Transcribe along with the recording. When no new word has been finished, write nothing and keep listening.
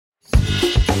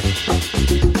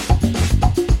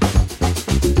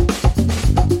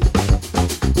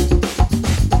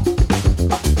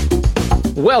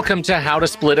Welcome to How to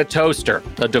Split a Toaster,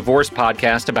 a divorce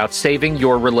podcast about saving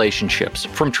your relationships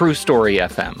from True Story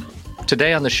FM.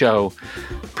 Today on the show,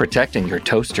 protecting your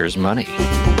toaster's money.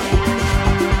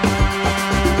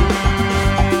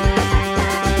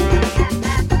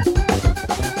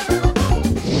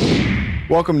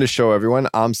 Welcome to the show, everyone.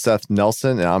 I'm Seth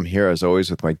Nelson, and I'm here as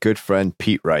always with my good friend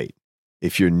Pete Wright.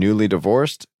 If you're newly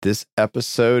divorced, this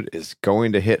episode is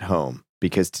going to hit home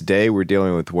because today we're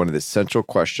dealing with one of the central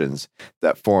questions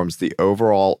that forms the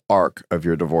overall arc of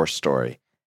your divorce story.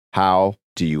 How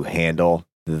do you handle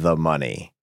the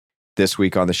money? This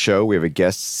week on the show, we have a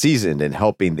guest seasoned in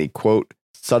helping the, quote,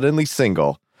 suddenly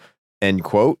single, end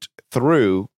quote,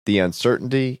 through the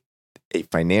uncertainty, a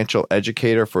financial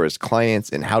educator for his clients,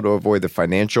 and how to avoid the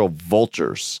financial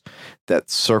vultures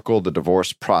that circle the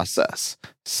divorce process.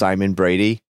 Simon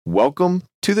Brady, welcome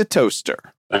to the Toaster.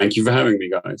 Thank you for having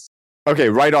me, guys. Okay,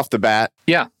 right off the bat,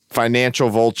 Yeah.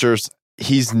 financial vultures,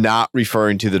 he's not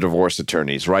referring to the divorce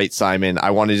attorneys, right, Simon?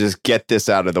 I want to just get this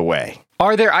out of the way.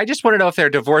 Are there, I just want to know if there are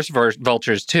divorce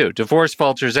vultures too, divorce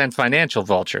vultures and financial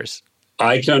vultures.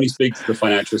 I can only speak to the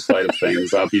financial side of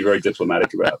things. I'll be very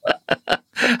diplomatic about that.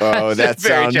 Oh, that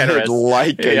sounded generous.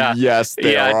 like a yes.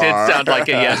 There Yeah, it did sound like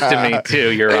a yes to me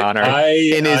too, Your Honor. All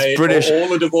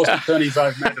the divorce attorneys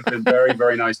I've met have been very,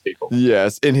 very nice people.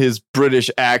 Yes, in his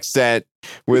British accent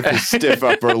with his stiff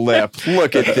upper lip.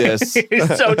 Look at this.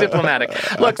 He's so diplomatic.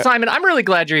 Look, Simon, I'm really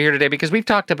glad you're here today because we've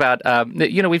talked about,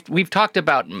 we've talked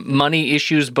about money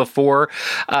issues before,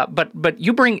 but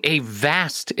you bring a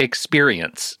vast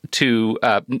experience to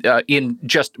in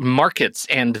just markets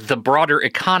and the broader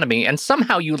economy, and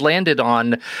somehow you landed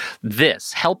on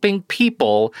this, helping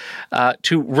people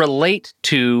to relate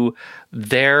to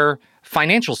their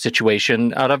financial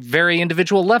situation at a very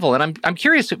individual level. And I'm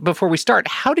curious, before we start,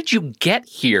 how did you get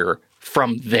here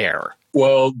from there?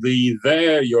 Well, the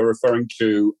there you're referring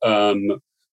to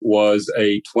was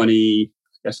a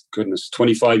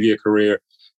 25-year career,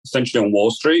 essentially on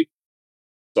Wall Street.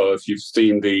 So if you've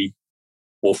seen the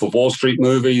Wolf of Wall Street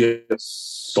movie, it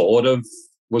sort of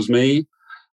was me.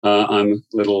 I'm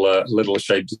a little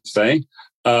ashamed to say.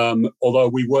 Although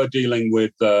we were dealing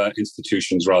with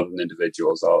institutions rather than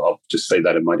individuals. I'll just say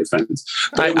that in my defense.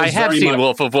 I have seen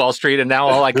Wolf of Wall Street, and now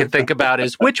all I can think about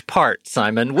is which part,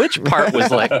 Simon? Which part was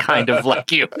like kind of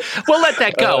like you? We'll let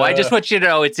that go. I just want you to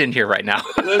know it's in here right now.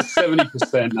 There's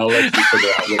 70%. I'll let you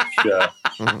figure out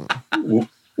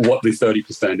what the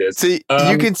 30% is. See,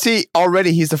 you can see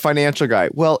already he's a financial guy.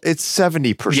 Well, it's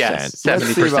 70%. Yes, 70%.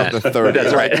 Let's see about the 30%.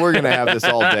 That's right. We're going to have this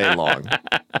all day long.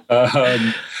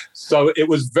 So it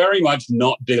was very much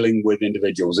not dealing with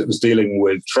individuals. It was dealing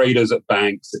with traders at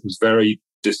banks. It was very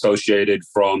dissociated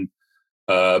from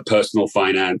personal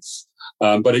finance.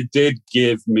 But it did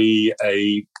give me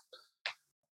a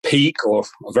peek, or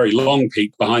a very long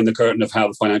peek, behind the curtain of how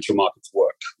the financial markets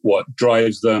work, what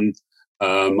drives them.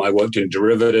 I worked in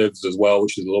derivatives as well,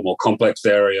 which is a little more complex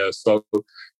area. So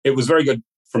it was very good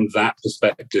from that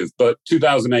perspective. But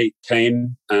 2008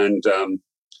 came and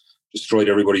destroyed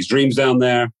everybody's dreams down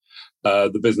there.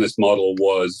 The business model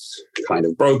was kind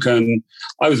of broken.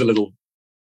 I was a little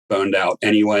burned out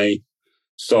anyway.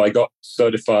 So I got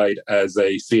certified as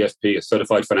a CFP, a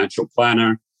certified financial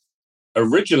planner,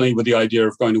 originally with the idea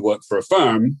of going to work for a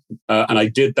firm. And I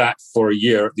did that for a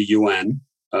year at the UN,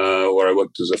 where I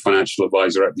worked as a financial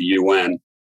advisor at the UN.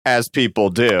 As people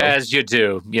do. As you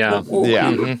do, yeah.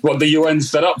 What the UN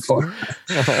set up for.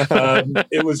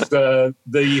 It was the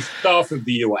staff of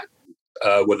the UN.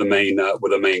 Were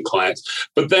the main clients.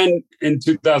 But then in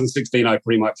 2016, I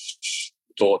pretty much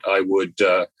thought I would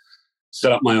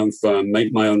set up my own firm,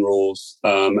 make my own rules,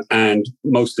 and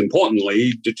most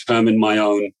importantly, determine my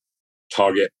own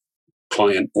target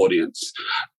client audience.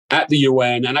 At the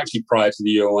UN, and actually prior to the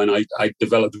UN, I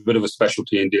developed a bit of a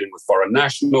specialty in dealing with foreign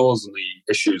nationals and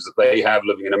the issues that they have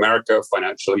living in America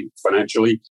financially.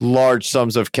 Large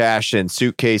sums of cash in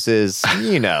suitcases,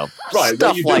 right,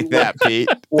 stuff like that, Pete.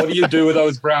 What do you do with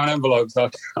those brown envelopes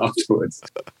afterwards?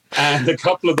 And a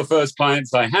couple of the first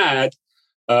clients I had,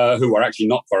 who were actually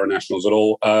not foreign nationals at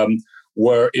all,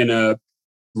 were in a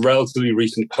relatively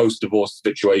recent post-divorce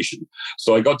situation.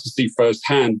 So I got to see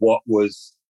firsthand what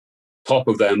was top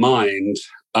of their mind.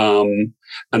 And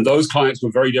those clients were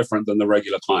very different than the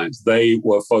regular clients. They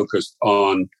were focused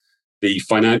on the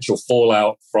financial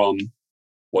fallout from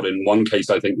what in one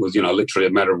case I think was, literally a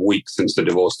matter of weeks since the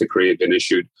divorce decree had been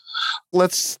issued.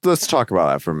 Let's talk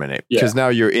about that for a minute, because now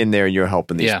you're in there and you're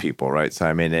helping these people, right,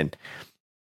 Simon? And,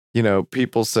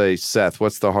 people say, Seth,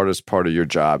 what's the hardest part of your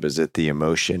job? Is it the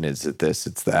emotion? Is it this?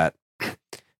 It's that.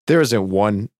 There isn't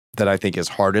one that I think is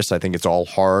hardest. I think it's all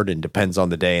hard and depends on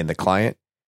the day and the client.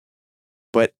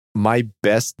 But my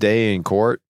best day in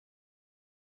court,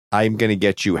 I'm going to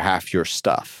get you half your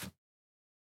stuff,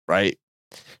 right?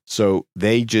 So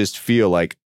they just feel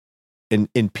like,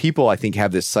 and people, I think,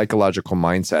 have this psychological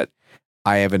mindset.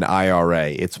 I have an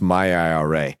IRA. It's my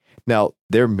IRA. Now,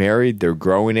 they're married. They're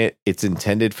growing it. It's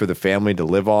intended for the family to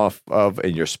live off of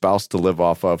and your spouse to live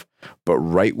off of. But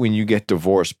right when you get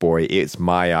divorced, boy, it's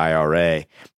my IRA.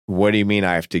 What do you mean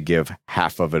I have to give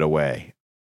half of it away?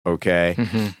 Okay.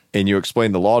 Mm-hmm. And you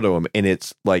explain the law to them, and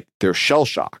it's like they're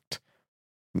shell-shocked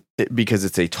because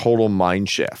it's a total mind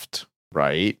shift,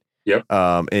 right? Yep.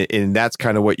 And that's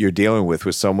kind of what you're dealing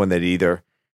with someone that either,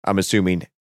 I'm assuming,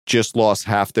 just lost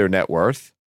half their net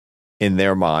worth in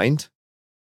their mind,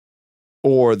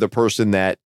 or the person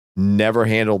that never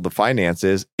handled the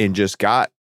finances and just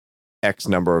got X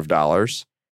number of dollars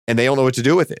and they don't know what to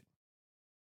do with it.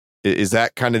 Is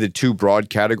that kind of the two broad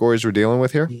categories we're dealing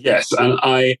with here? Yes, and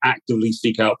I actively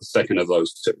seek out the second of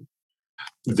those two.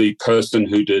 The person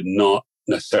who did not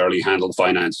necessarily handle the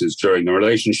finances during the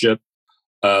relationship,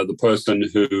 the person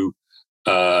who,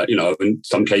 in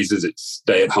some cases it's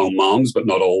stay-at-home moms, but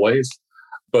not always.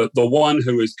 But the one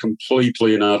who is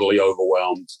completely and utterly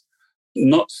overwhelmed,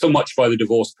 not so much by the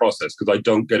divorce process, because I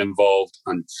don't get involved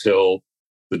until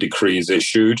the decree is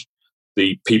issued.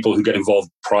 The people who get involved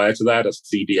prior to that are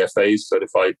CDFAs,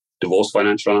 Certified Divorce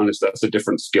Financial Analysts. That's a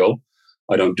different skill.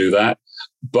 I don't do that.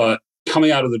 But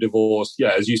coming out of the divorce,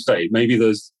 yeah, as you say, maybe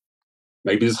there's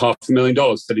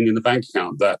 $500,000 sitting in the bank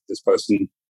account that this person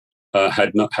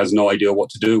has no idea what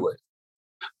to do with.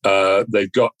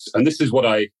 They've got, and this is what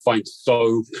I find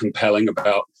so compelling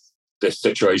about this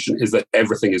situation, is that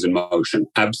everything is in motion.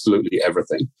 Absolutely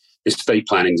everything. Estate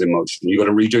planning's in motion. You got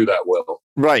to redo that will.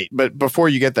 Right. But before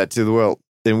you get that to the will,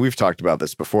 and we've talked about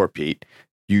this before, Pete,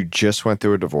 you just went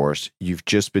through a divorce. You've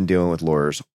just been dealing with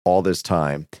lawyers all this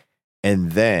time.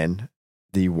 And then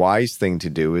the wise thing to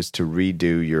do is to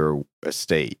redo your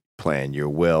estate plan, your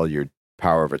will, your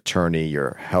power of attorney,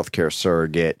 your healthcare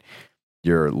surrogate,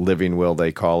 your living will,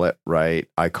 they call it, right?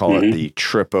 I call it the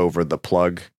trip over the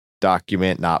plug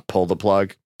document, not pull the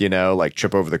plug, like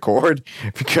trip over the cord,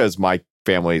 because my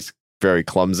family's very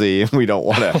clumsy and we don't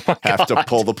want to have to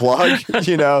pull the plug,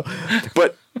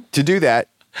 But to do that,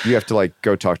 you have to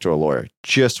go talk to a lawyer,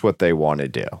 just what they want to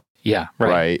do. Yeah,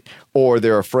 right. Or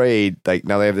they're afraid,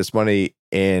 now they have this money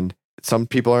and some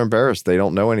people are embarrassed. They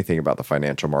don't know anything about the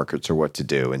financial markets or what to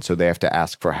do. And so they have to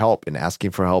ask for help, and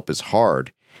asking for help is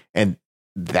hard. And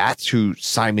that's who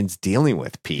Simon's dealing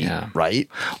with, Pete, right?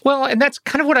 Well, and that's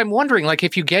kind of what I'm wondering.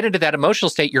 If you get into that emotional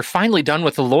state, you're finally done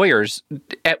with the lawyers.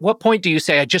 At what point do you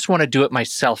say, I just want to do it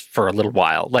myself for a little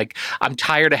while? I'm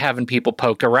tired of having people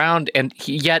poke around, and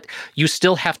yet you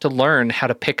still have to learn how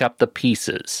to pick up the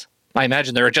pieces. I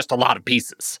imagine there are just a lot of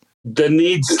pieces. There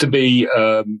needs to be,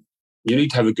 you need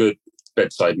to have a good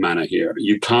bedside manner here.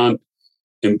 You can't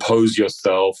impose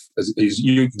yourself as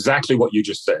exactly what you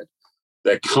just said.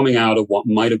 They're coming out of what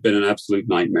might have been an absolute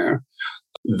nightmare.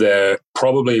 They're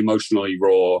probably emotionally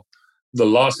raw. The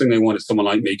last thing they want is someone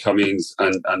like me coming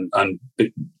and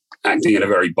acting in a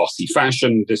very bossy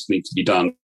fashion. This needs to be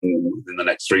done in the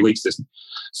next 3 weeks.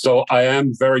 So I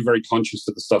am very, very conscious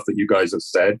of the stuff that you guys have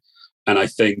said. And I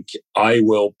think I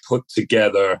will put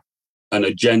together an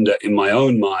agenda in my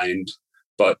own mind.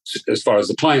 But as far as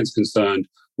the client's concerned,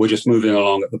 we're just moving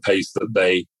along at the pace that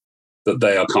they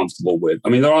are comfortable with. I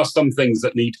mean, there are some things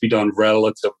that need to be done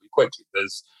relatively quickly.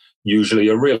 There's usually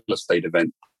a real estate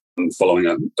event following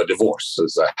a divorce.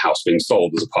 There's a house being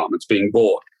sold, there's apartments being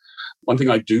bought. One thing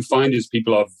I do find is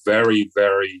people are very,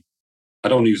 very, I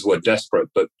don't want to use the word desperate,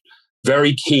 but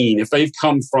very keen. If they've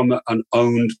come from an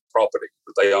owned property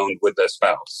that they owned with their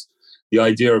spouse, the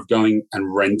idea of going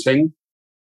and renting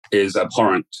is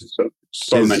abhorrent to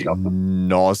so many of them.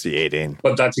 Nauseating.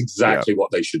 But that's exactly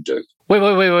what they should do.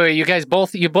 Wait.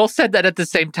 You both said that at the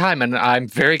same time, and I'm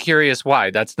very curious why.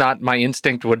 That's not, my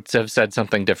instinct would have said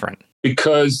something different.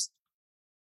 Because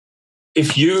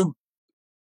if you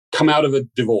come out of a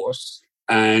divorce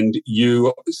and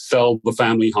you sell the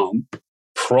family home,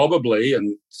 probably,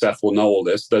 and Seth will know all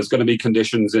this, there's going to be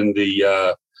conditions in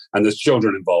the, and there's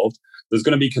children involved, there's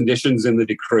going to be conditions in the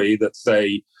decree that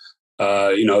say,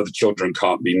 the children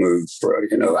can't be moved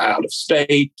out of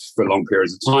state for long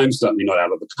periods of time, certainly not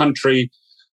out of the country.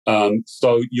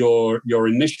 So your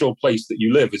initial place that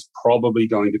you live is probably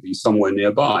going to be somewhere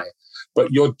nearby.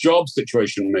 But your job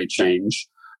situation may change,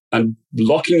 and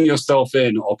locking yourself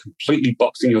in or completely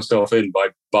boxing yourself in by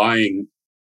buying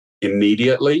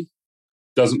immediately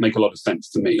doesn't make a lot of sense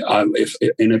to me. If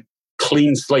in a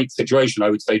clean slate situation, I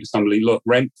would say to somebody, look,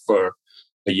 rent for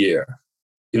a year.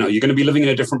 you're going to be living in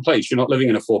a different place. You're not living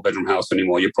in a 4-bedroom house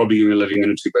anymore. You're probably going to be living in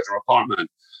a 2-bedroom apartment.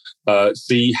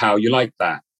 See how you like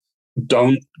that.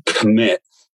 Don't commit.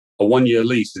 A 1-year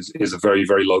lease is a very,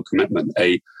 very low commitment.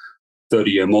 A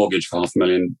 30-year mortgage for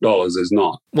 $500,000 is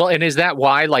not. Well, and is that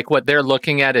why, like, what they're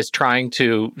looking at is trying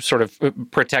to sort of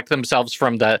protect themselves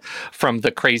from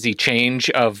the crazy change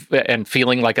of and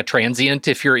feeling like a transient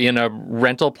if you're in a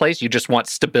rental place? You just want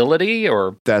stability,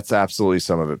 or? That's absolutely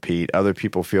some of it, Pete. Other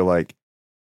people feel like,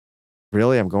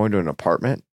 really, I'm going to an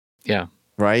apartment? Yeah.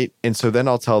 Right? And so then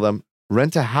I'll tell them,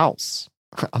 rent a house.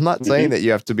 I'm not saying that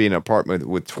you have to be in an apartment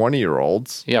with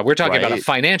 20-year-olds. Yeah, we're talking about a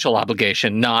financial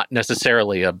obligation, not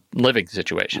necessarily a living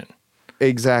situation.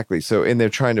 Exactly. So, and they're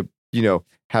trying to,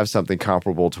 have something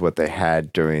comparable to what they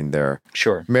had during their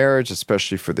marriage,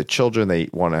 especially for the children. They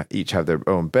want to each have their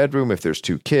own bedroom if there's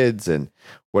 2 kids. And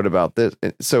what about this?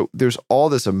 And so there's all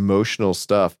this emotional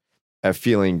stuff of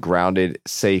feeling grounded,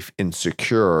 safe, and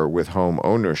secure with home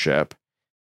ownership.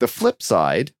 The flip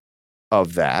side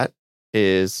of that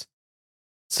is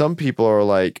some people are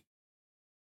like,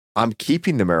 I'm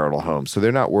keeping the marital home. So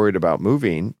they're not worried about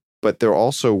moving, but they're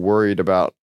also worried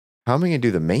about, how am I going to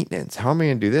do the maintenance? How am I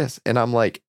going to do this? And I'm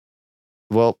like,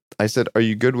 well, I said, are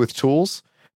you good with tools?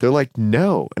 They're like,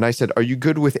 no. And I said, are you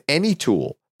good with any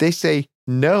tool? They say,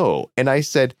 no. And I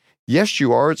said, yes,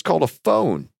 you are. It's called a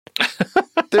phone.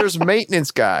 There's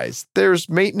maintenance guys. There's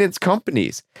maintenance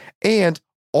companies. And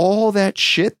all that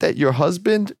shit that your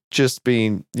husband, just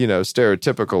being,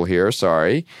 stereotypical here,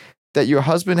 sorry, that your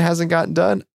husband hasn't gotten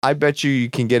done, I bet you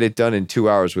can get it done in 2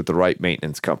 hours with the right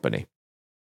maintenance company.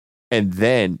 And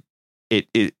then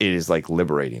it is like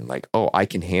liberating, like, oh, I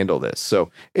can handle this.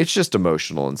 So it's just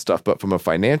emotional and stuff. But from a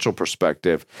financial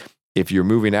perspective, if you're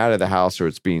moving out of the house or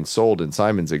it's being sold in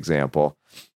Simon's example,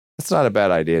 it's not a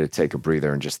bad idea to take a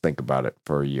breather and just think about it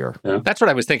for a year. Yeah. That's what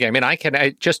I was thinking. I mean,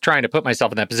 I just trying to put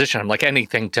myself in that position. I'm like,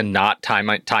 anything to not tie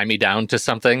me down to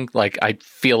something. Like, I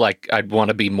feel like I'd want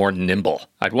to be more nimble.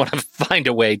 I'd want to find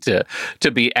a way to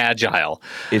be agile.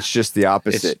 It's just the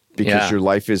opposite because your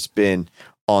life has been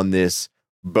on this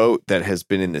boat that has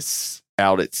been in this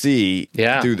out at sea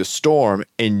through the storm,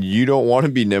 and you don't want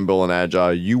to be nimble and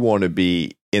agile. You want to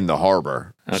be in the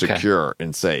harbor, secure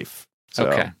and safe. So.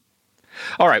 Okay.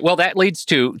 All right. Well, that leads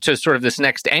to sort of this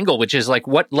next angle, which is like,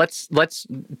 let's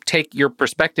take your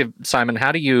perspective, Simon.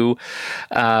 How do you,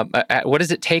 what does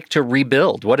it take to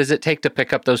rebuild? What does it take to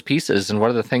pick up those pieces? And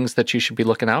what are the things that you should be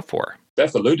looking out for?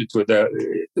 Beth alluded to it there.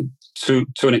 To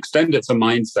an extent, it's a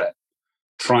mindset.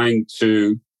 Trying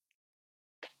to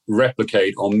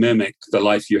replicate or mimic the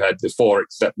life you had before,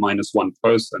 except minus one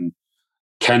person,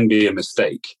 can be a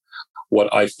mistake.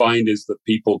 What I find is that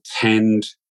people tend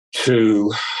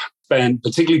to spend,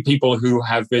 particularly people who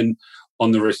have been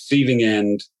on the receiving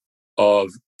end of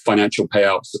financial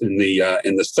payouts in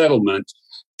the settlement,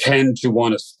 tend to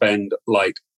want to spend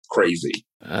like crazy.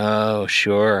 Oh,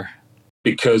 sure.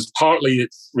 Because partly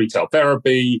it's retail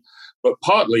therapy, but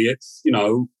partly it's,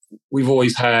 we've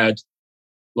always had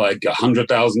like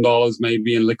 $100,000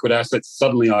 maybe in liquid assets.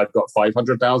 Suddenly I've got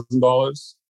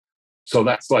 $500,000. So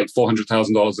that's like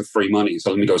 $400,000 of free money.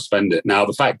 So let me go spend it. Now,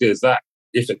 the fact is that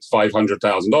if it's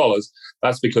 $500,000,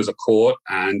 that's because a court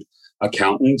and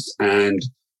accountants and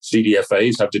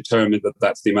CDFAs have determined that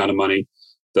that's the amount of money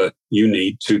that you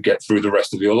need to get through the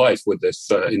rest of your life with this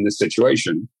in this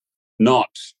situation, not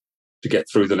to get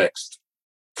through the next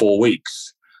 4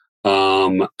 weeks.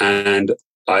 And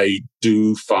I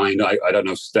do find, I don't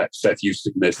know, Seth used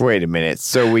to this. Wait a minute.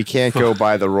 So we can't go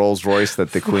by the Rolls Royce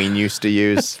that the Queen used to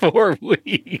use? 4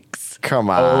 weeks. Come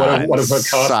on, what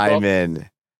Simon.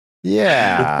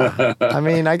 Yeah. I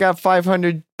mean, I got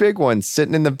 500 big ones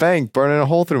sitting in the bank, burning a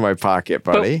hole through my pocket,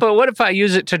 buddy. But what if I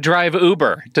use it to drive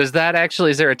Uber? Is there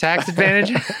a tax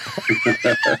advantage?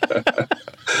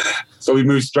 So we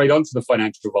move straight on to the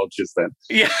financial vultures then.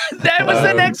 Yeah, that was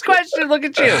the next question. Look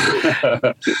at you.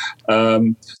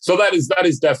 So that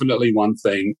is definitely one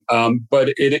thing.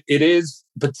 But it is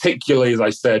particularly, as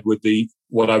I said, with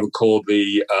what I would call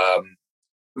the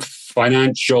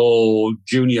financial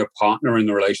junior partner in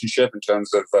the relationship in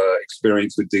terms of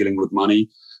experience with dealing with money.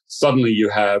 Suddenly you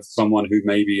have someone who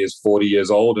maybe is 40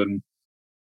 years old and,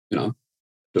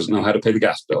 doesn't know how to pay the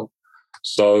gas bill.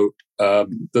 So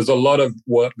there's a lot of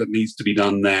work that needs to be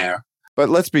done there. But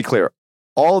let's be clear.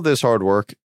 All of this hard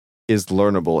work is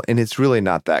learnable, and it's really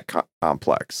not that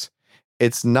complex.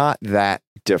 It's not that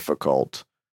difficult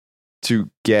to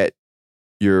get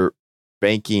your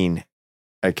banking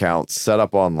account set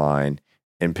up online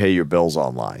and pay your bills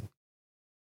online.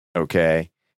 Okay?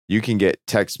 You can get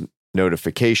text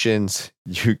notifications.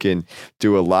 You can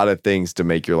do a lot of things to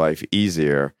make your life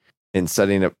easier. and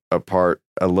setting it apart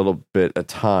a little bit of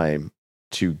time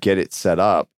to get it set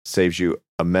up saves you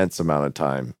immense amount of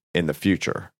time in the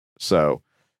future. So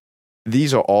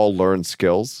these are all learned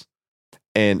skills,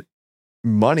 and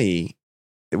money,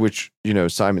 which,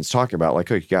 Simon's talking about,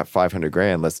 like, oh, you got 500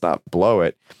 grand, let's not blow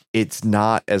it. It's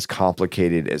not as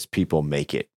complicated as people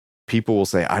make it. People will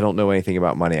say, I don't know anything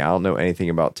about money. I don't know anything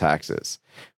about taxes.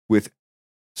 With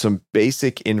some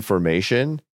basic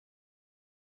information,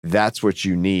 that's what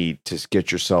you need to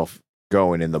get yourself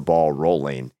going and the ball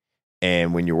rolling.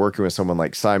 And when you're working with someone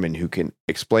like Simon, who can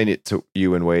explain it to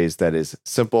you in ways that is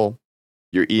simple,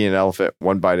 you're eating an elephant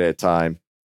one bite at a time.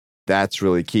 That's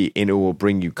really key. And it will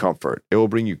bring you comfort. It will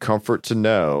bring you comfort to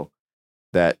know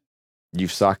that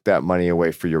you've socked that money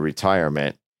away for your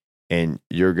retirement and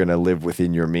you're going to live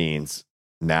within your means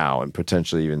now and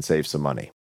potentially even save some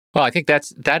money. Well, I think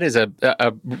that is a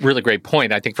really great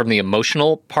point. I think from the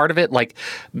emotional part of it, like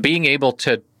being able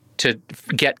to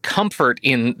get comfort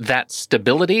in that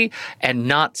stability and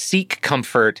not seek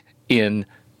comfort in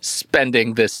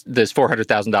spending this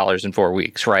 $400,000 in 4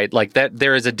 weeks, right? Like that,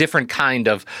 there is a different kind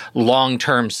of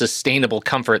long-term sustainable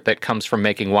comfort that comes from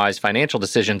making wise financial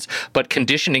decisions, but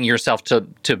conditioning yourself to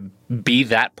be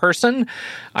that person,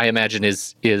 I imagine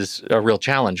is a real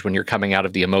challenge when you're coming out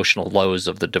of the emotional lows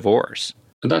of the divorce.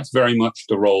 And that's very much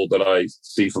the role that I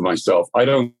see for myself. I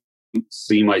don't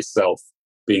see myself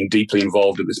being deeply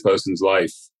involved in this person's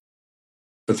life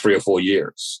for 3 or 4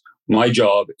 years. My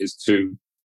job is to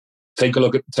take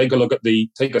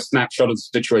a snapshot of the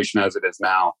situation as it is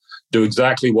now, do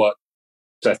exactly what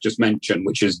Seth just mentioned,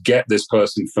 which is get this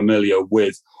person familiar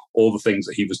with all the things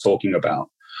that he was talking about.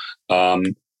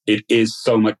 It is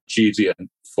so much easier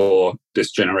for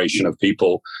this generation of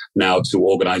people now to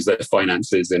organize their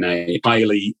finances in a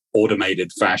highly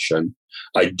automated fashion.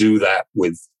 I do that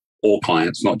with all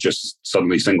clients, not just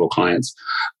suddenly single clients.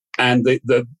 And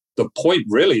the point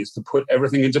really is to put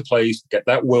everything into place, get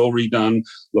that will redone,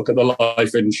 look at the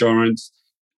life insurance,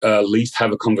 at least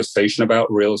have a conversation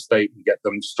about real estate and get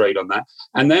them straight on that.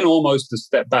 And then almost to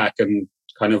step back and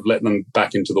kind of let them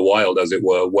back into the wild, as it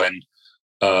were, when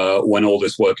all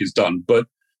this work is done. But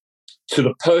to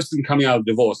the person coming out of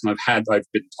divorce, and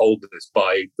I've been told this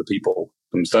by the people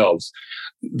themselves,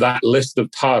 that list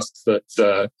of tasks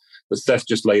that Seth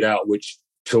just laid out, which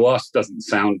to us doesn't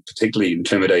sound particularly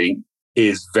intimidating,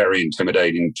 is very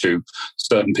intimidating to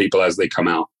certain people as they come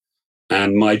out.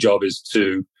 And my job is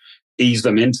to ease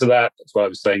them into that. That's what I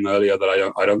was saying earlier, that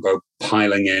I don't go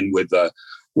piling in with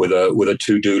a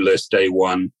to-do list day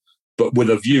one, but with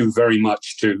a view very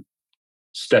much to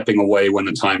stepping away when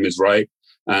the time is right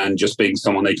and just being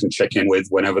someone they can check in with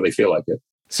whenever they feel like it.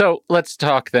 So let's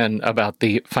talk then about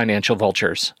the financial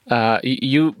vultures.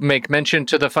 You make mention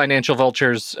to the financial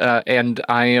vultures, and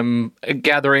I am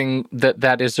gathering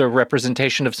that is a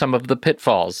representation of some of the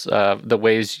pitfalls, the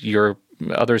ways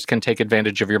others can take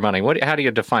advantage of your money. How do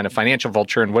you define a financial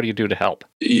vulture, and what do you do to help?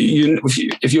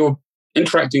 If you're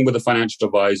interacting with a financial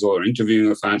advisor or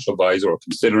interviewing a financial advisor or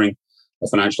considering a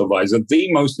financial advisor, the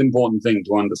most important thing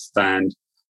to understand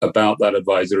about that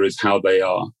advisor is how they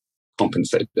are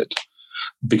compensated,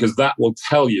 because that will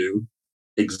tell you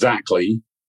exactly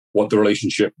what the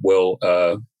relationship will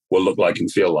look like and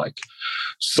feel like.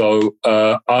 So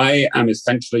I'm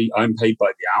paid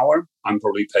by the hour. I'm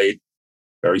probably paid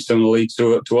very similarly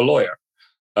to a lawyer.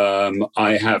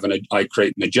 I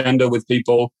create an agenda with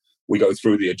people. We go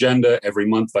through the agenda every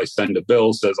month. I send a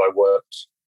bill, says I worked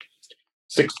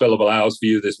 6 billable hours for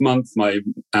you this month. My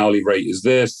hourly rate is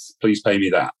this. Please pay me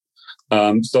that.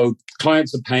 So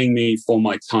clients are paying me for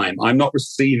my time. I'm not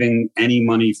receiving any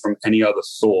money from any other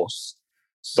source,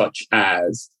 such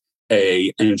as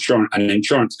an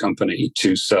insurance company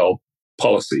to sell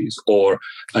policies or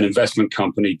an investment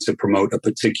company to promote a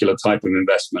particular type of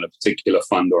investment, a particular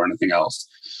fund or anything else.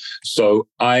 So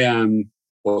I am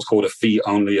what's called a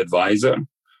fee-only advisor.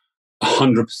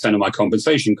 100% of my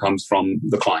compensation comes from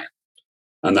the client.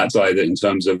 And that's either in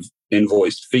terms of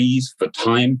invoiced fees for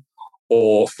time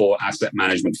or for asset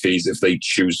management fees if they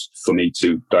choose for me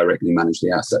to directly manage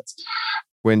the assets.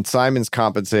 When Simon's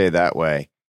compensated that way,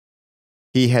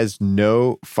 he has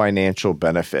no financial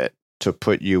benefit to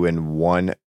put you in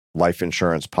one life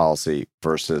insurance policy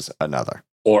versus another.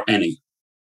 Or any,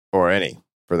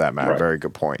 for that matter. Right. Very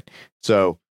good point.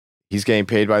 So he's getting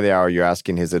paid by the hour. You're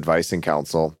asking his advice and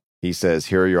counsel. He says,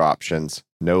 here are your options.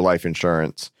 No life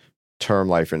insurance, term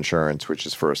life insurance, which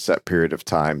is for a set period of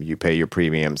time. You pay your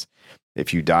premiums.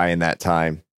 If you die in that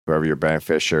time, whoever your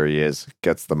beneficiary is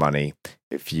gets the money.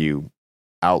 If you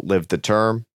outlive the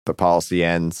term, the policy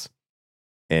ends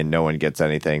and no one gets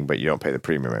anything, but you don't pay the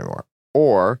premium anymore.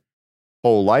 Or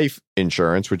whole life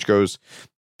insurance, which goes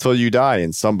till you die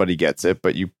and somebody gets it,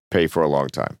 but you pay for a long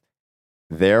time.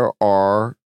 There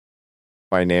are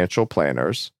financial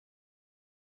planners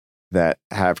that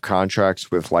have contracts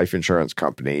with life insurance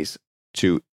companies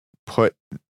to put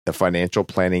the financial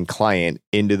planning client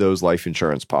into those life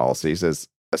insurance policies as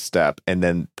a step, and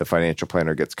then the financial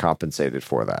planner gets compensated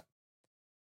for that.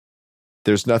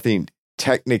 There's nothing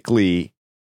technically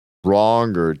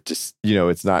wrong or just,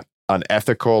 it's not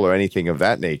unethical or anything of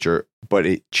that nature, but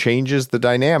it changes the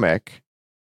dynamic,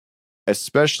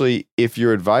 especially if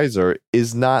your advisor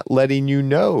is not letting you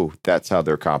know that's how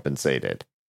they're compensated.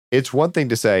 It's one thing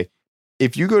to say,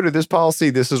 if you go to this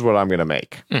policy, this is what I'm going to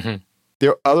make. Mm-hmm.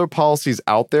 There are other policies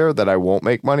out there that I won't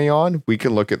make money on. We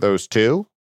can look at those too,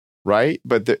 right?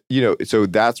 But, so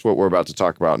that's what we're about to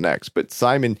talk about next. But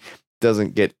Simon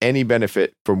doesn't get any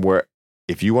benefit from where,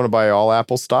 if you want to buy all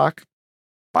Apple stock,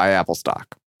 buy Apple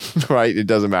stock, right? It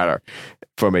doesn't matter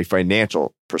from a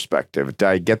financial perspective. Did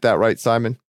I get that right,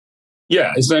 Simon?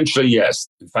 Yeah, essentially, yes.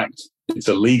 In fact, it's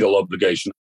a legal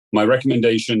obligation. My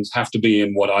recommendations have to be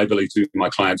in what I believe to be my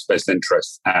client's best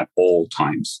interests at all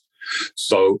times.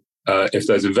 So if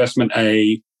there's investment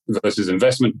A versus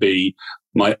investment B,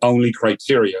 my only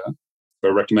criteria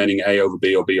for recommending A over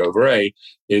B or B over A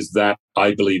is that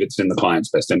I believe it's in the client's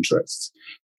best interests.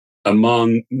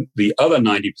 Among the other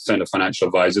 90% of financial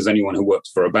advisors, anyone who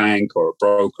works for a bank or a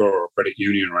broker or a credit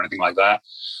union or anything like that,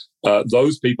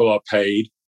 those people are paid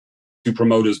to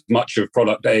promote as much of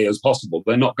product A as possible.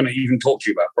 They're not going to even talk to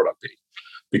you about product B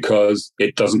because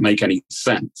it doesn't make any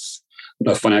sense,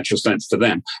 no financial sense to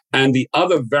them. And the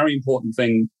other very important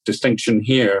distinction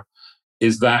here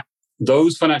is that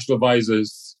those financial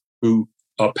advisors who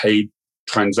are paid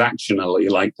transactionally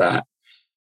like that,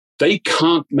 they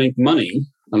can't make money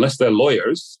unless they're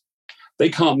lawyers. They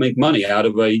can't make money out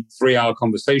of a 3-hour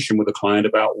conversation with a client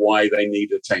about why they need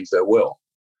to change their will,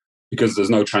 because there's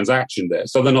no transaction there.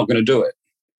 So they're not going to do it.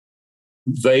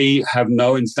 They have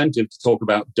no incentive to talk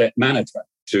about debt management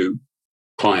to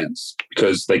clients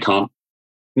because they can't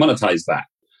monetize that.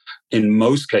 In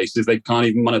most cases, they can't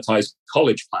even monetize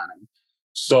college planning.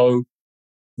 So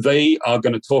they are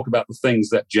going to talk about the things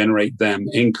that generate them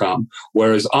income,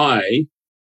 whereas I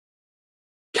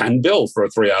can bill for a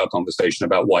 3-hour conversation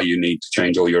about why you need to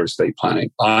change all your estate planning.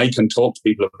 I can talk to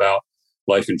people about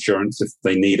life insurance if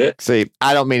they need it. See,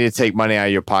 I don't mean to take money out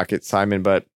of your pocket, Simon,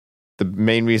 but the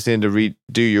main reason to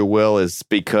redo your will is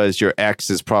because your ex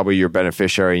is probably your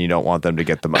beneficiary and you don't want them to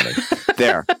get the money.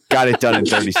 There, got it done in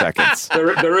 30 seconds. There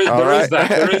is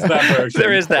that version.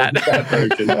 There is that.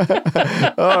 version.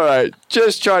 All right,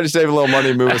 just trying to save a little money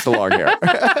and move us along here.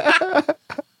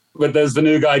 But there's the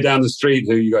new guy down the street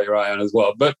who you got your eye on as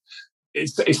well. But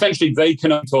it's essentially they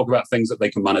can only talk about things that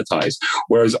they can monetize,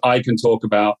 whereas I can talk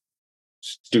about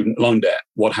student loan debt.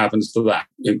 What happens to that?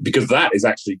 Because that is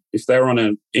actually, if they're on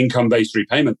an income-based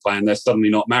repayment plan, they're suddenly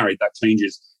not married. That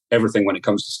changes everything when it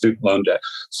comes to student loan debt.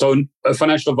 So a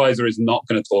financial advisor is not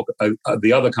going to talk,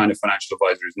 the other kind of financial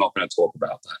advisor is not going to talk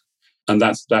about that. And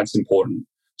that's important.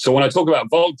 So when I talk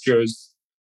about vultures,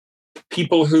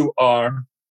 people who are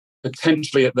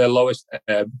potentially at their lowest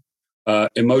ebb,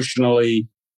 emotionally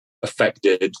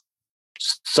affected,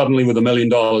 suddenly with $1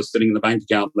 million sitting in the bank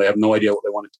account, they have no idea what they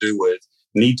want to do with,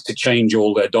 need to change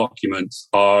all their documents,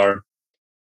 are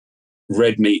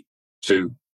red meat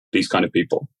to these kind of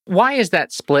people. Why is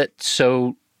that split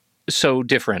so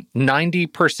different?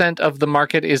 90% of the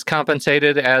market is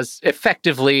compensated as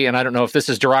effectively, and I don't know if this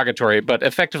is derogatory, but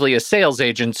effectively as sales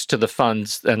agents to the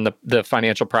funds and the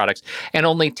financial products, and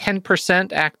only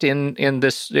 10% act in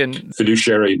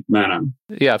fiduciary manner.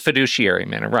 Yeah, fiduciary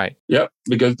manner, right? Yeah,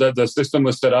 because the system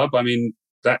was set up. I mean,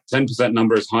 that 10%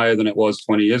 number is higher than it was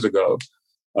 20 years ago.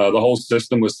 The whole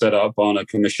system was set up on a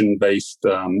commission-based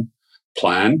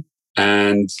plan,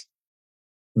 and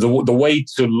the way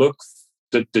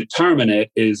to determine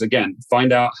it is, again,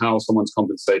 find out how someone's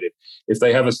compensated. If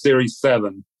they have a Series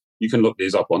 7, you can look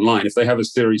these up online. If they have a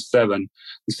Series 7,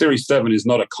 the Series 7 is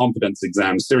not a competence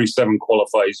exam. Series 7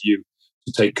 qualifies you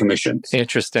to take commissions.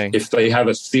 Interesting. If they have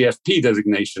a CFP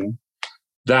designation,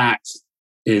 that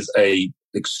is a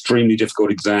extremely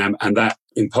difficult exam, and that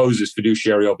imposes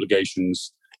fiduciary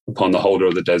obligations upon the holder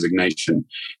of the designation.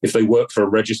 If they work for a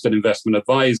registered investment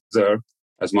advisor,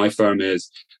 as my firm is,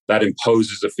 that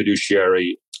imposes a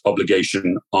fiduciary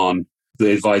obligation on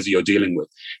the advisor you're dealing with.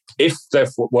 If they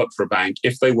work for a bank,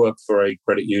 if they work for a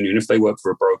credit union, if they work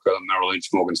for a broker, Merrill Lynch,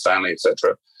 Morgan Stanley,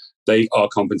 etc., they are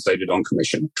compensated on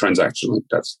commission transactionally.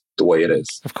 That's the way it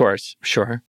is. Of course,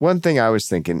 sure. One thing I was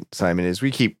thinking, Simon, is we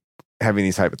keep having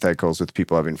these hypotheticals with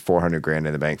people having $400,000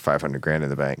 in the bank, $500,000 in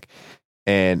the bank.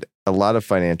 And a lot of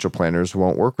financial planners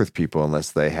won't work with people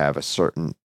unless they have a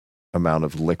certain amount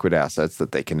of liquid assets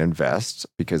that they can invest,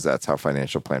 because that's how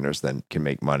financial planners then can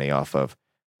make money off of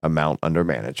amount under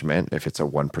management. If it's a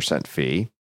 1% fee,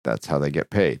 that's how they get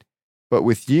paid. But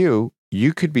with you,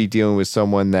 you could be dealing with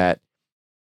someone that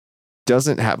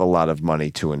doesn't have a lot of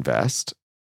money to invest,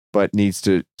 but needs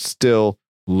to still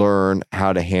learn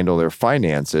how to handle their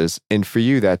finances. And for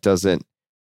you, that doesn't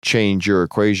change your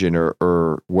equation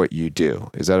or what you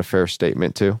do. Is that a fair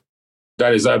statement too?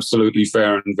 That is absolutely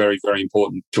fair and very, very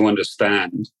important to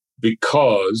understand,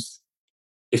 because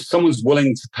if someone's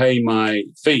willing to pay my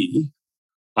fee,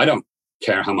 I don't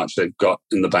care how much they've got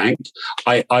in the bank.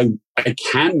 I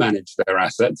can manage their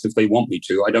assets if they want me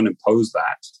to. I don't impose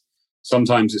that.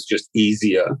 Sometimes it's just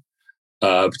easier,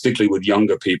 particularly with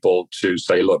younger people, to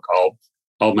say, look,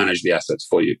 I'll manage the assets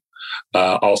for you.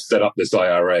 I'll set up this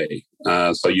IRA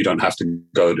so you don't have to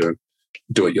go to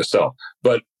do it yourself.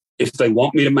 But if they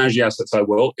want me to manage the assets, I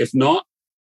will. If not,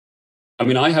 I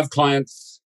mean, I have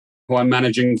clients who I'm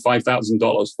managing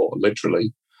 $5,000 for,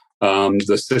 literally.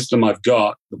 The system I've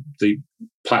got, the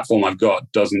platform I've got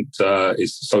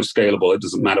is so scalable. It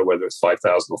doesn't matter whether it's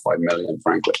 5,000 or 5 million,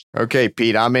 frankly. Okay,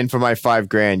 Pete, I'm in for my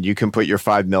 $5,000. You can put your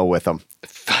 5 mil with them.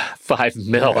 5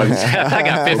 mil. I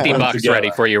got $50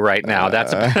 ready for you right now.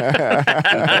 That's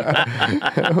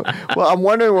well, I'm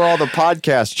wondering where all the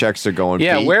podcast checks are going.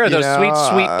 Yeah, Pete. where are those sweet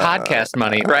podcast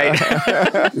money, right?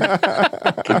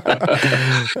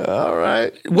 All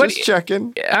right, just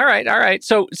checking. All right.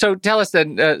 So tell us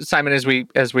then, Simon, as we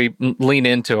lean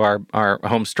into our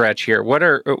home stretch here, what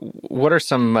are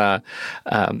some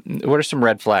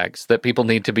red flags that people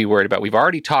need to be worried about? We've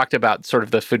already talked about sort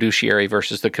of the fiduciary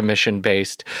versus the commission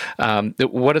based.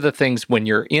 What are the things when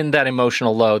you're in that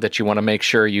emotional low that you want to make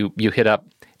sure you hit up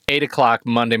 8 o'clock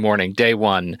Monday morning, day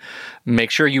one?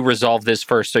 Make sure you resolve this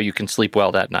first so you can sleep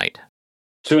well that night.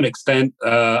 To an extent,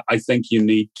 I think you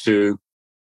need to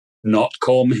not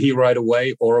call me right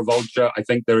away or a vulture. I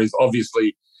think there is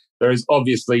obviously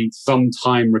some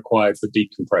time required for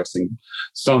decompressing,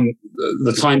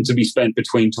 the time to be spent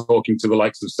between talking to the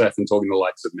likes of Seth and talking to the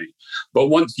likes of me. But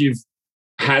once you've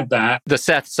had that, the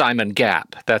Seth Simon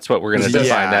gap. That's what we're going to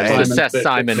define. That's the Seth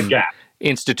Simon gap.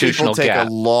 Institutional People take gap.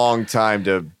 a long time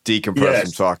to decompress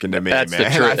from talking to me, that's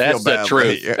man. That's the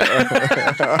truth.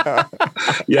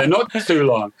 Yeah, not too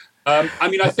long. I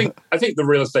mean, I think the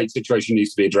real estate situation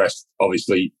needs to be addressed,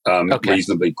 obviously,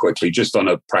 reasonably quickly, just on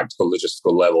a practical,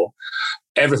 logistical level.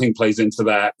 Everything plays into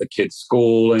that: the kids'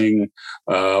 schooling,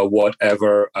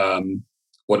 whatever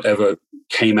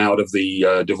came out of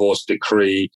the divorce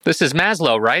decree. This is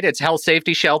Maslow, right? It's health,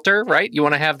 safety, shelter, right? You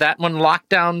want to have that one locked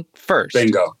down first.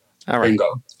 Bingo. All right.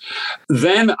 Bingo.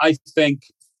 Then I think,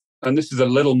 and this is a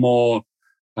little more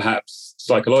perhaps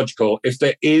psychological, if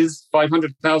there is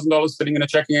 $500,000 sitting in a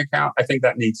checking account, I think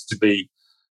that needs to be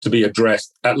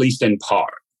addressed, at least in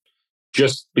part.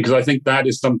 Just because I think that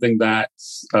is something that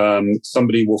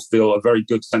somebody will feel a very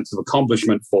good sense of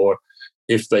accomplishment for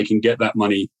if they can get that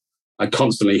money. I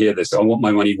constantly hear this. I want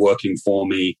my money working for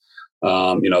me.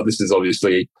 This is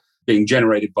obviously being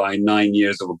generated by 9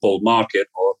 years of a bull market,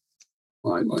 or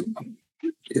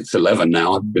it's 11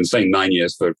 now. I've been saying 9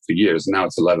 years for years. Now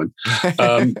it's 11.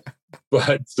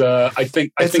 But I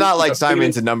think it's not like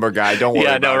Simon's a number guy. Don't worry.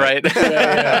 Yeah, no, right.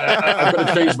 I've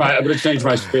got to change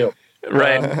my spiel.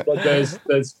 Right. But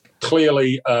there's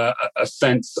clearly a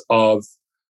sense of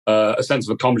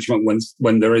accomplishment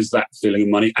when there is that feeling of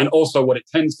money. And also what it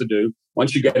tends to do,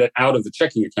 once you get it out of the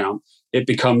checking account, it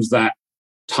becomes that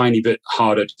tiny bit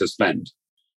harder to spend,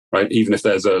 right? Even if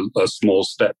there's a small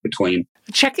step between.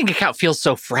 The checking account feels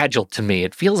so fragile to me.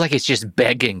 It feels like it's just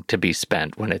begging to be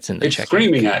spent when it's in the checking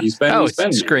screaming account. At you.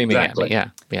 It's screaming exactly. at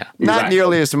me. Yeah. Not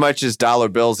nearly as much as dollar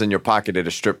bills in your pocket at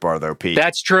a strip bar, though, Pete.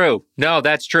 That's true. No,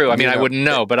 that's true. I mean, I wouldn't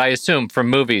know, but I assume from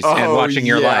movies and watching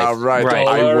your life. Right.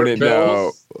 I wouldn't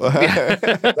know.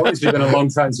 It's obviously been a long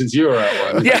time since you were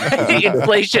at one. Yeah,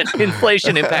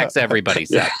 inflation impacts everybody.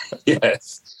 So. Yeah.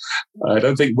 Yes. I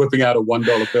don't think whipping out a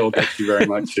 $1 bill gets you very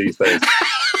much these days.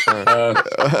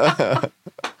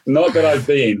 Not that I've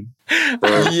been for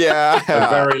a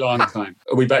very long time.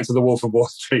 Are we back to the Wolf of Wall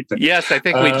Street then? Yes, I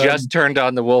think we just turned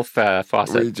on the Wolf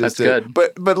faucet. That's good.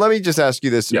 But let me just ask you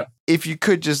this. Yeah. If you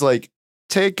could just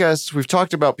take us, we've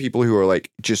talked about people who are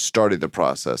just started the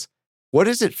process. What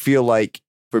does it feel like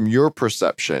from your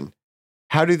perception?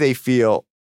 How do they feel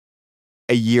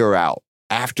a year out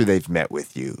after they've met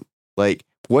with you?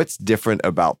 What's different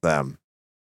about them?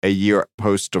 a year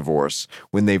post-divorce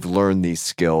when they've learned these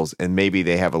skills and maybe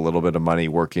they have a little bit of money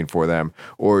working for them,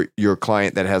 or your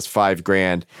client that has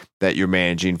 $5,000 that you're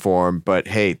managing for them, but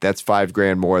hey, that's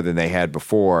 $5,000 more than they had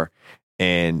before.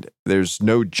 And there's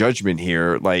no judgment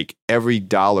here. Like every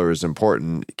dollar is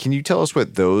important. Can you tell us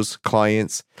what those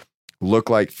clients look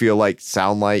like, feel like,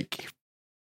 sound like,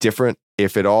 different,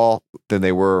 if at all, than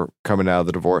they were coming out of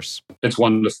the divorce? It's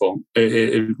wonderful.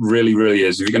 It really, really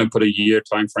is. If you're going to put a year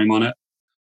time frame on it,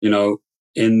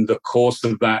 in the course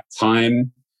of that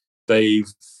time, they've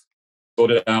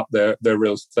sorted out their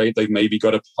real estate. They've maybe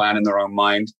got a plan in their own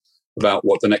mind about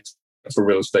what the next step for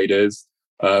real estate is.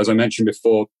 As I mentioned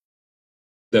before,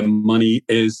 their money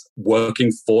is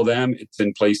working for them. It's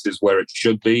in places where it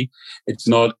should be. It's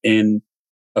not in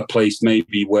a place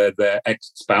maybe where their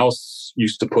ex-spouse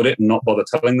used to put it and not bother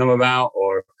telling them about,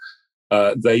 or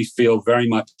they feel very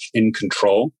much in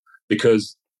control,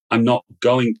 because I'm not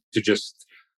going to just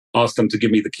ask them to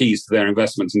give me the keys to their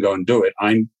investments and go and do it.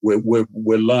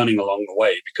 We're learning along the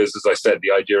way, because as I said,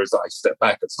 the idea is that I step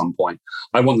back at some point.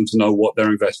 I want them to know what they're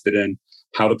invested in,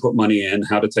 how to put money in,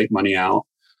 how to take money out.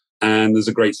 And there's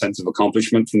a great sense of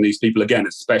accomplishment from these people, again,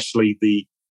 especially the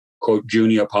quote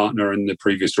junior partner in the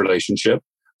previous relationship,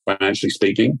 financially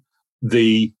speaking.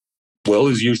 The will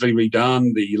is usually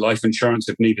redone. The life insurance,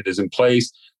 if needed, is in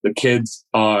place. The kids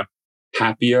are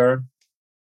happier.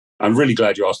 I'm really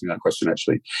glad you asked me that question,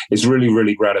 actually. It's really,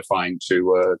 really gratifying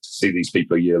to see these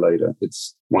people a year later.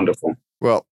 It's wonderful.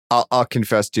 Well, I'll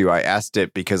confess to you, I asked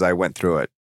it because I went through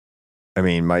it. I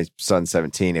mean, my son's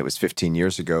 17. It was 15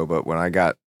 years ago. But when I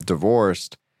got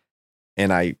divorced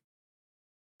and I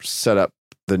set up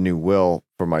the new will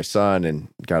for my son and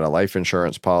got a life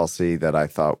insurance policy that I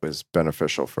thought was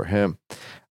beneficial for him,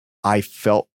 I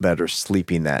felt better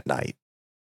sleeping that night.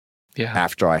 Yeah.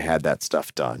 After I had that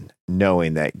stuff done,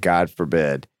 knowing that, God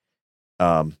forbid,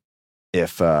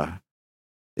 if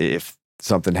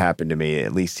something happened to me,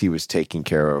 at least he was taken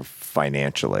care of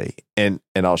financially. And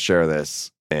I'll share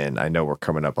this. And I know we're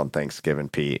coming up on Thanksgiving,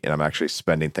 Pete, and I'm actually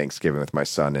spending Thanksgiving with my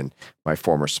son and my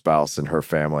former spouse and her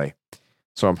family.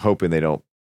 So I'm hoping they don't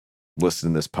listen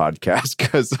to this podcast,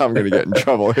 because I'm going to get in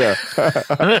trouble here.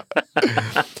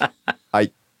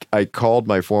 I called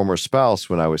my former spouse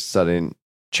when I was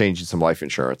changing some life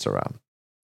insurance around.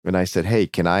 And I said, hey,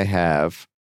 can I have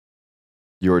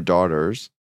your daughter's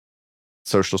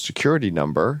social security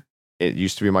number? It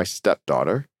used to be my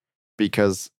stepdaughter,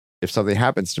 because if something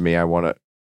happens to me, I want to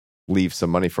leave some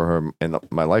money for her in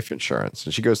my life insurance.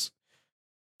 And she goes,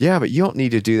 yeah, but you don't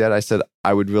need to do that. I said,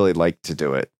 I would really like to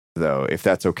do it, though, if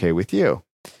that's okay with you.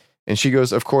 And she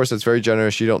goes, of course, it's very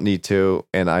generous. You don't need to.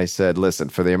 And I said, listen,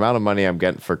 for the amount of money I'm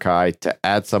getting for Kai, to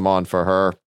add some on for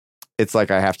her, it's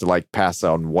like I have to pass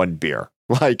on one beer.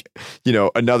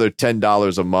 Another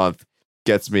 $10 a month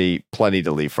gets me plenty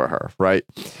to leave for her, right?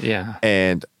 Yeah.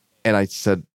 And I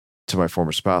said to my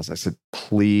former spouse, I said,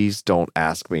 please don't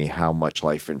ask me how much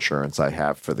life insurance I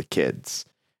have for the kids,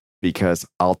 because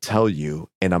I'll tell you,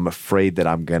 and I'm afraid that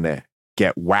I'm going to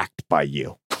get whacked by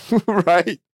you,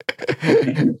 right?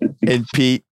 And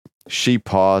Pete, she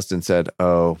paused and said,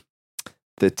 oh,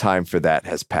 the time for that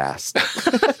has passed.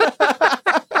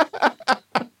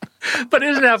 But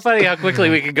isn't that funny how quickly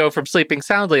we can go from sleeping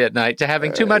soundly at night to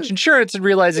having too much insurance and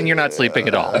realizing you're not sleeping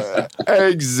at all?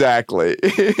 Exactly.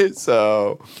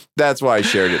 So that's why I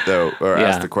shared it, though, or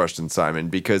asked the question, Simon,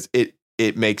 because it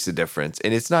makes a difference.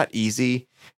 And it's not easy.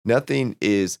 Nothing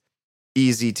is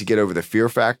easy to get over the fear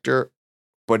factor,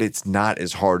 but it's not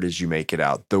as hard as you make it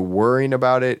out. The worrying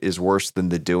about it is worse than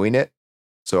the doing it.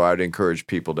 So I would encourage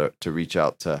people to reach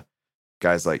out to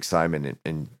guys like Simon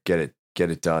and get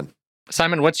it done.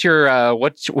 Simon, what's your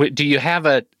do you have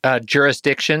a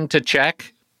jurisdiction to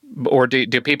check, or do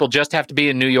people just have to be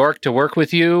in New York to work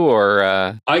with you? Or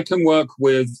I can work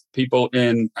with people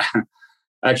in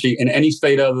actually in any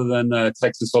state other than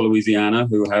Texas or Louisiana,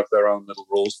 who have their own little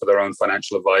rules for their own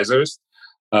financial advisors.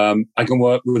 I can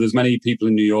work with as many people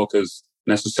in New York as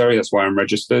necessary. That's why I'm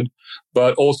registered.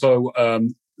 But also,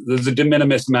 there's a de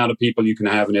minimis amount of people you can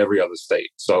have in every other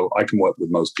state. So I can work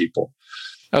with most people.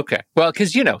 Okay. Well,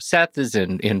 because, Seth is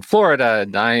in Florida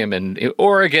and I am in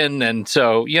Oregon. And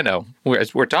so,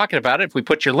 as we're talking about it, if we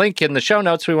put your link in the show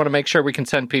notes, we want to make sure we can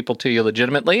send people to you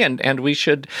legitimately. And we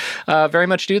should very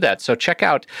much do that. So check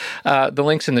out the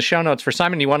links in the show notes for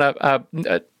Simon. You want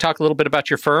to talk a little bit about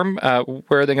your firm?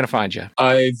 Where are they going to find you?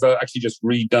 I've actually just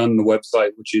redone the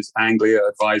website, which is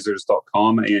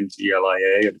angliaadvisors.com,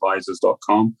 ANGLIA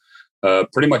advisors.com.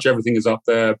 Pretty much everything is up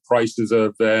there. Prices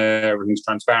are there. Everything's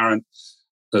transparent.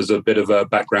 There's a bit of a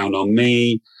background on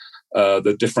me,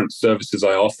 the different services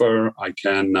I offer. I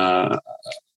can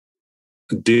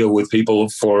deal with people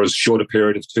for as short a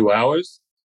period of 2 hours,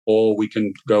 or we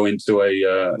can go into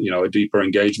a deeper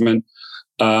engagement.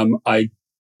 I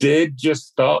did just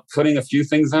start putting a few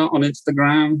things out on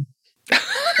Instagram.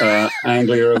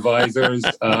 Anglia Advisors.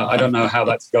 I don't know how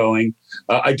that's going.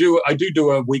 I do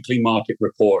a weekly market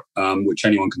report, which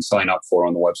anyone can sign up for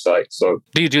on the website. So,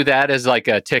 do you do that as like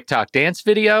a TikTok dance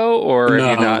video, or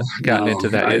have you not gotten into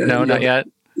that yet? No, not yet.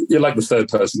 You're like the third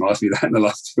person who asked me that in the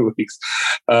last 2 weeks.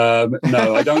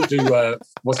 No, I don't do.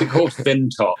 What's it called?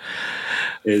 FinTok.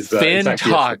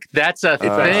 FinTok. That's a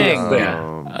thing.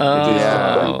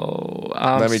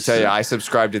 Let me tell you, I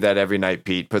subscribe to that every night,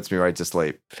 Pete. Puts me right to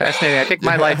sleep. Fascinating. I think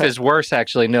my life is worse,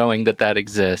 actually, knowing that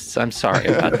exists. I'm sorry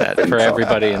about that for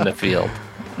everybody in the field.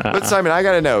 But Simon, I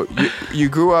got to know, you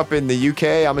grew up in the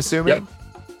UK, I'm assuming?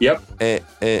 Yep.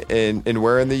 And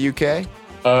where in the UK?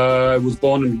 I was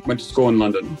born and went to school in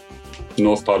London,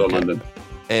 north part of London.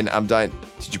 And I'm dying.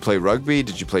 Did you play rugby?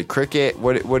 Did you play cricket?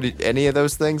 What did any of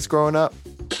those things growing up?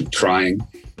 Keep trying.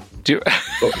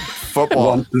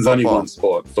 Football. There's only one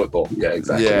sport, football. Yeah,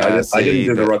 exactly. Yeah, I didn't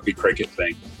do the rugby cricket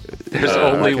thing. There's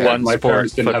only one my sport. My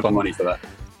parents didn't football. have the money for that.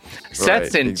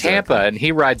 Seth's in Tampa, and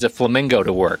he rides a flamingo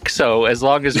to work. So as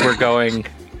long as we're going,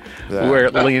 we're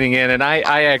leaning in. And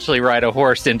I actually ride a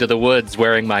horse into the woods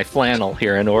wearing my flannel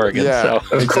here in Oregon. Yeah,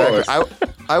 so. exactly.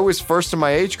 I was first in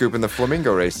my age group in the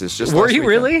flamingo races. Were you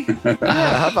really?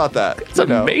 Yeah, how about that? It's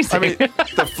amazing. I mean,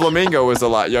 the flamingo was a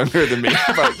lot younger than me,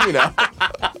 but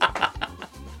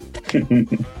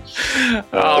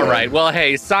All right. Well,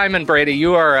 hey, Simon Brady,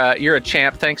 you're a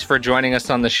champ. Thanks for joining us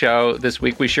on the show this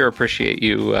week. We sure appreciate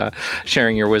you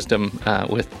sharing your wisdom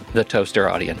with the Toaster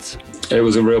audience. It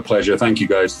was a real pleasure. Thank you,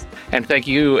 guys. And thank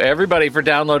you, everybody, for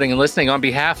downloading and listening. On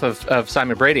behalf of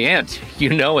Simon Brady, and you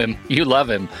know him, you love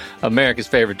him, America's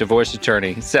favorite divorce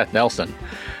attorney, Seth Nelson,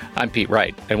 I'm Pete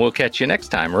Wright, and we'll catch you next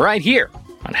time right here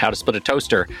on How to Split a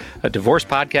Toaster, a divorce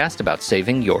podcast about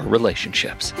saving your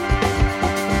relationships.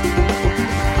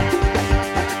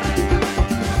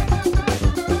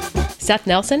 Seth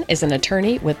Nelson is an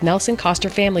attorney with Nelson Koster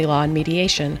Family Law and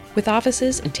Mediation, with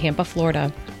offices in Tampa,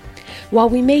 Florida. While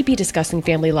we may be discussing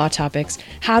family law topics,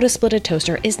 How to Split a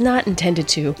Toaster is not intended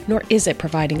to, nor is it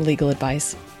providing legal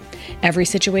advice. Every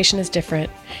situation is different.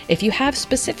 If you have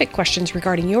specific questions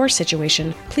regarding your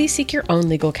situation, please seek your own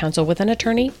legal counsel with an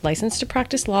attorney licensed to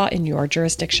practice law in your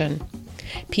jurisdiction.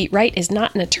 Pete Wright is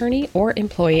not an attorney or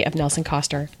employee of Nelson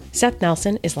Koster. Seth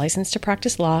Nelson is licensed to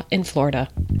practice law in Florida.